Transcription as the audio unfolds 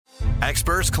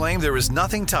Experts claim there is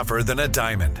nothing tougher than a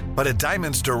diamond. But at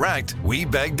Diamonds Direct, we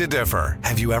beg to differ.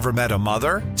 Have you ever met a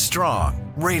mother?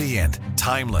 Strong, radiant,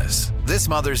 timeless. This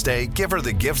Mother's Day, give her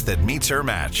the gift that meets her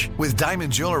match. With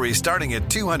diamond jewelry starting at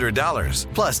 $200.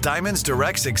 Plus Diamonds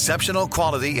Direct's exceptional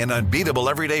quality and unbeatable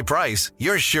everyday price,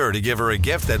 you're sure to give her a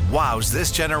gift that wows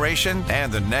this generation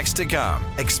and the next to come.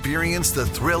 Experience the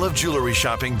thrill of jewelry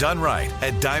shopping done right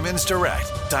at Diamonds Direct.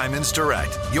 Diamonds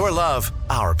Direct. Your love,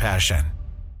 our passion.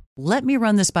 Let me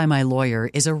run this by my lawyer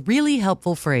is a really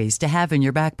helpful phrase to have in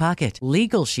your back pocket.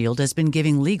 Legal Shield has been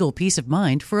giving legal peace of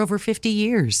mind for over 50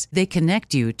 years. They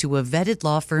connect you to a vetted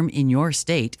law firm in your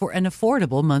state for an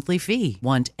affordable monthly fee.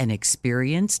 Want an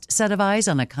experienced set of eyes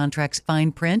on a contract's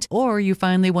fine print? Or you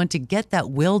finally want to get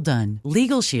that will done?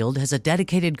 Legal Shield has a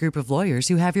dedicated group of lawyers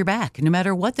who have your back, no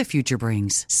matter what the future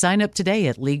brings. Sign up today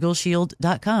at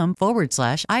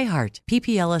LegalShield.com/iHeart.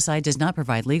 PPLSI does not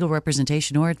provide legal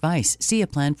representation or advice. See a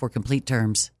plan for complete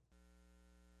terms.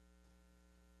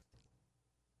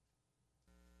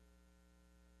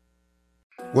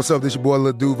 What's up, this your boy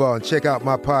Lil Duval, and check out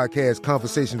my podcast,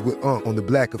 Conversations with Unc, on the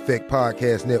Black Effect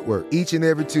Podcast Network. Each and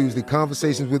every Tuesday,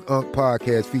 Conversations with Unc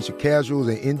podcast feature casuals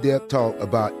and in-depth talk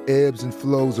about ebbs and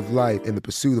flows of life and the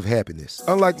pursuit of happiness.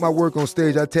 Unlike my work on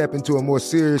stage, I tap into a more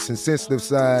serious and sensitive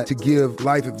side to give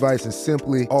life advice and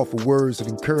simply offer words of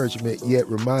encouragement, yet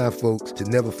remind folks to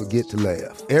never forget to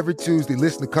laugh. Every Tuesday,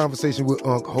 listen to Conversation with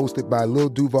Unc, hosted by Lil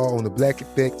Duval on the Black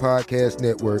Effect Podcast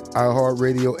Network,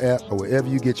 iHeartRadio app, or wherever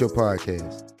you get your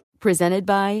podcasts. Presented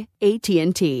by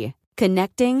AT&T.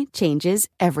 Connecting changes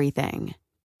everything.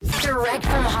 Direct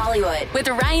from Hollywood with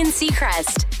Ryan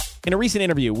Seacrest. In a recent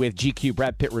interview with GQ,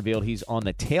 Brad Pitt revealed he's on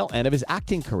the tail end of his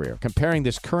acting career, comparing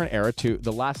this current era to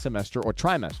the last semester or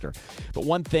trimester. But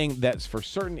one thing that's for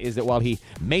certain is that while he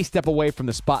may step away from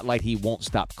the spotlight, he won't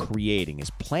stop creating. His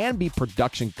Plan B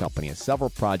production company has several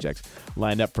projects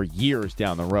lined up for years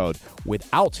down the road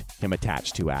without him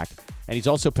attached to act. And he's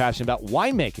also passionate about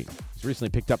winemaking. He's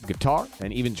recently picked up guitar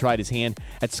and even tried his hand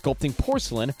at sculpting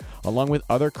porcelain, along with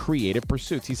other creative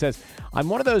pursuits. He says, "I'm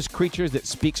one of those creatures that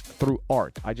speaks through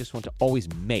art. I just want to always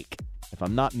make. If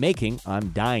I'm not making, I'm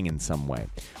dying in some way.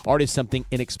 Art is something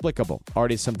inexplicable.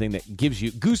 Art is something that gives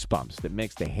you goosebumps, that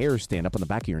makes the hair stand up on the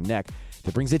back of your neck,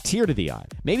 that brings a tear to the eye.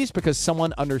 Maybe it's because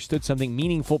someone understood something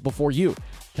meaningful before you,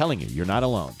 telling you you're not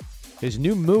alone." His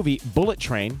new movie, Bullet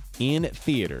Train, in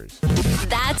theaters.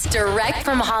 That's Direct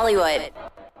from Hollywood.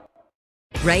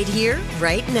 Right here,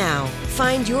 right now.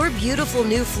 Find your beautiful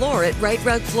new floor at Right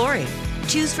Rug Flooring.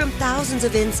 Choose from thousands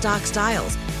of in-stock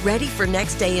styles, ready for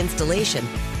next day installation,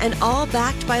 and all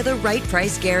backed by the right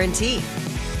price guarantee.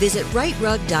 Visit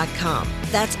rightrug.com.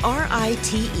 That's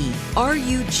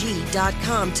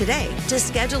RITERUG.com today to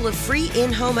schedule a free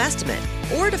in-home estimate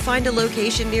or to find a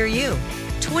location near you.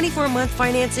 24-month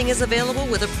financing is available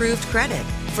with approved credit.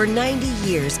 For 90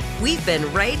 years, we've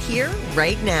been right here,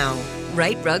 right now.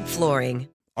 Right Rug Flooring.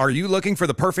 Are you looking for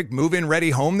the perfect move-in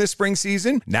ready home this spring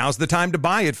season? Now's the time to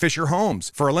buy at Fisher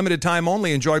Homes. For a limited time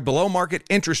only, enjoy below-market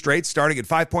interest rates starting at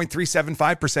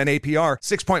 5.375% APR,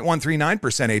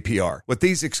 6.139% APR. With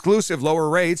these exclusive lower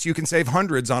rates, you can save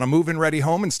hundreds on a move-in ready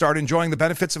home and start enjoying the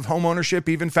benefits of home ownership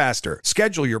even faster.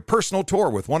 Schedule your personal tour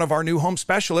with one of our new home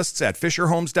specialists at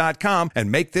FisherHomes.com and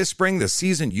make this spring the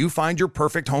season you find your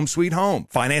perfect home sweet home.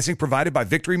 Financing provided by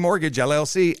Victory Mortgage,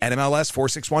 LLC, NMLS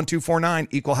 461249,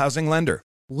 Equal Housing Lender.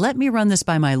 Let me run this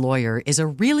by my lawyer is a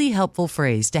really helpful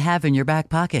phrase to have in your back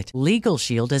pocket. Legal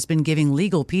Shield has been giving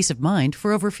legal peace of mind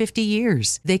for over 50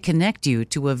 years. They connect you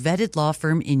to a vetted law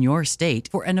firm in your state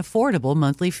for an affordable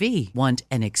monthly fee. Want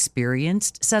an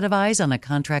experienced set of eyes on a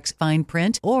contract's fine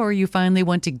print? Or you finally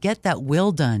want to get that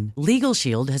will done? Legal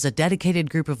Shield has a dedicated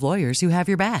group of lawyers who have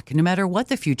your back, no matter what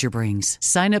the future brings.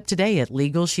 Sign up today at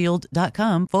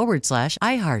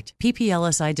LegalShield.com/iHeart.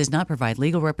 PPLSI does not provide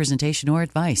legal representation or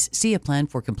advice. See a plan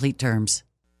for complete terms.